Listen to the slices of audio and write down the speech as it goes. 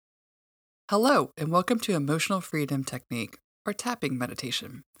Hello, and welcome to Emotional Freedom Technique, or tapping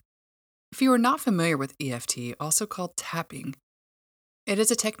meditation. If you are not familiar with EFT, also called tapping, it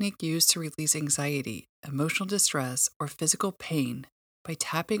is a technique used to release anxiety, emotional distress, or physical pain by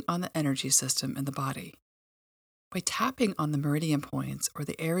tapping on the energy system in the body. By tapping on the meridian points, or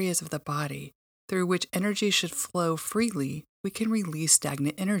the areas of the body through which energy should flow freely, we can release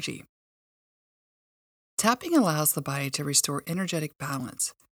stagnant energy. Tapping allows the body to restore energetic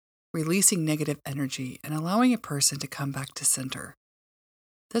balance, releasing negative energy and allowing a person to come back to center.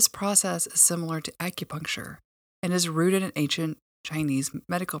 This process is similar to acupuncture and is rooted in ancient Chinese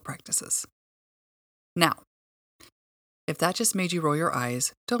medical practices. Now, if that just made you roll your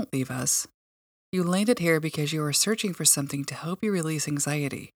eyes, don't leave us. You landed here because you are searching for something to help you release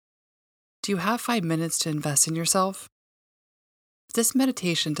anxiety. Do you have 5 minutes to invest in yourself? If this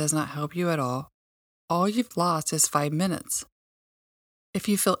meditation does not help you at all you've lost is 5 minutes. If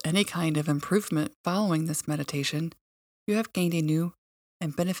you feel any kind of improvement following this meditation, you have gained a new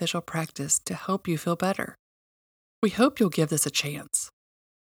and beneficial practice to help you feel better. We hope you'll give this a chance.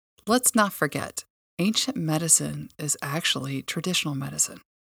 Let's not forget, ancient medicine is actually traditional medicine.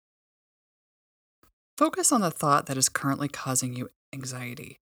 Focus on the thought that is currently causing you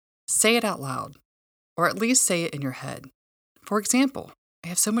anxiety. Say it out loud, or at least say it in your head. For example, I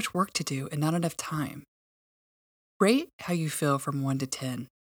have so much work to do and not enough time. Rate how you feel from 1 to 10,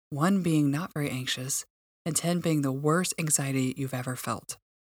 1 being not very anxious, and 10 being the worst anxiety you've ever felt.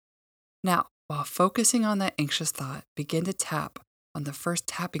 Now, while focusing on that anxious thought, begin to tap on the first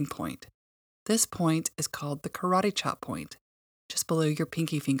tapping point. This point is called the karate chop point, just below your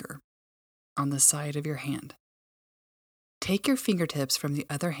pinky finger, on the side of your hand. Take your fingertips from the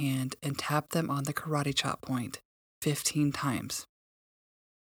other hand and tap them on the karate chop point 15 times.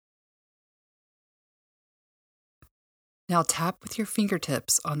 Now tap with your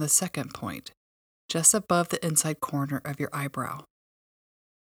fingertips on the second point, just above the inside corner of your eyebrow.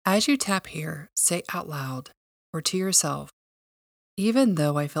 As you tap here, say out loud or to yourself, even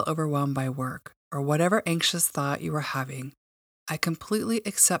though I feel overwhelmed by work or whatever anxious thought you are having, I completely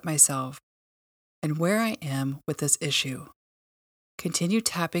accept myself and where I am with this issue. Continue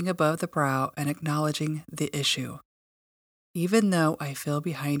tapping above the brow and acknowledging the issue. Even though I feel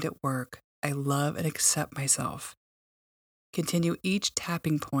behind at work, I love and accept myself. Continue each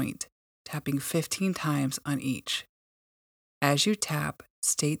tapping point, tapping 15 times on each. As you tap,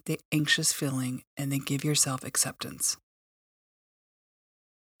 state the anxious feeling and then give yourself acceptance.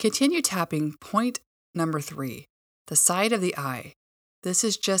 Continue tapping point number 3, the side of the eye. This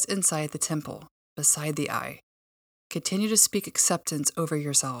is just inside the temple, beside the eye. Continue to speak acceptance over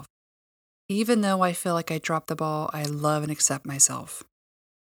yourself. Even though I feel like I dropped the ball, I love and accept myself.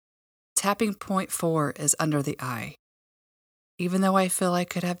 Tapping point 4 is under the eye. Even though I feel I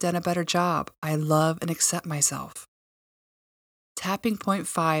could have done a better job, I love and accept myself. Tapping point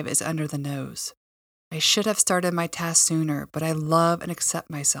 5 is under the nose. I should have started my task sooner, but I love and accept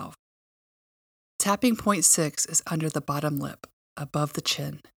myself. Tapping point 6 is under the bottom lip, above the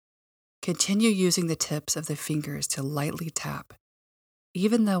chin. Continue using the tips of the fingers to lightly tap.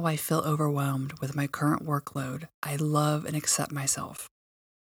 Even though I feel overwhelmed with my current workload, I love and accept myself.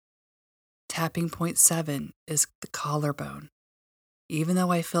 Tapping point 7 is the collarbone. Even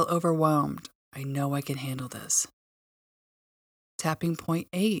though I feel overwhelmed, I know I can handle this. Tapping point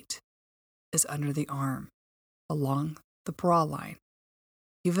 8 is under the arm, along the bra line.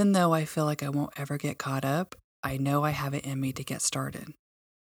 Even though I feel like I won't ever get caught up, I know I have it in me to get started.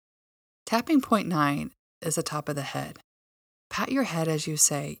 Tapping point 9 is the top of the head. Pat your head as you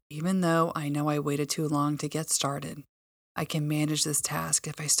say, even though I know I waited too long to get started, I can manage this task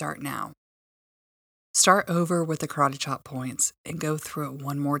if I start now. Start over with the karate chop points and go through it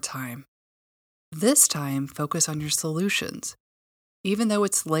one more time. This time, focus on your solutions. Even though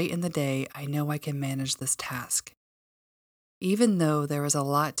it's late in the day, I know I can manage this task. Even though there is a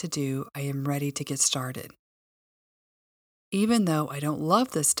lot to do, I am ready to get started. Even though I don't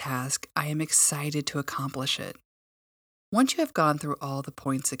love this task, I am excited to accomplish it. Once you have gone through all the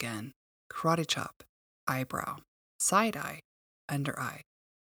points again, karate chop, eyebrow, side eye, under eye,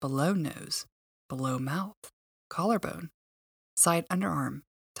 below nose, below mouth, collarbone, side underarm,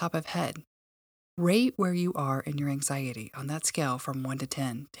 top of head. Rate where you are in your anxiety on that scale from 1 to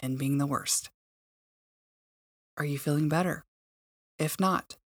 10, 10 being the worst. Are you feeling better? If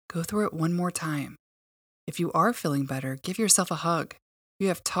not, go through it one more time. If you are feeling better, give yourself a hug. You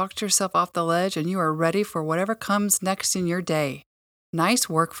have talked yourself off the ledge and you are ready for whatever comes next in your day. Nice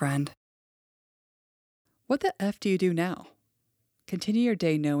work, friend. What the F do you do now? Continue your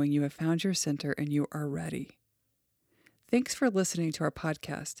day knowing you have found your center and you are ready. Thanks for listening to our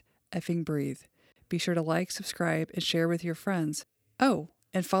podcast. effing breathe. Be sure to like, subscribe, and share with your friends. Oh,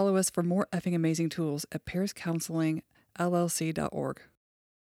 and follow us for more effing amazing tools at pariscounselingllc.org.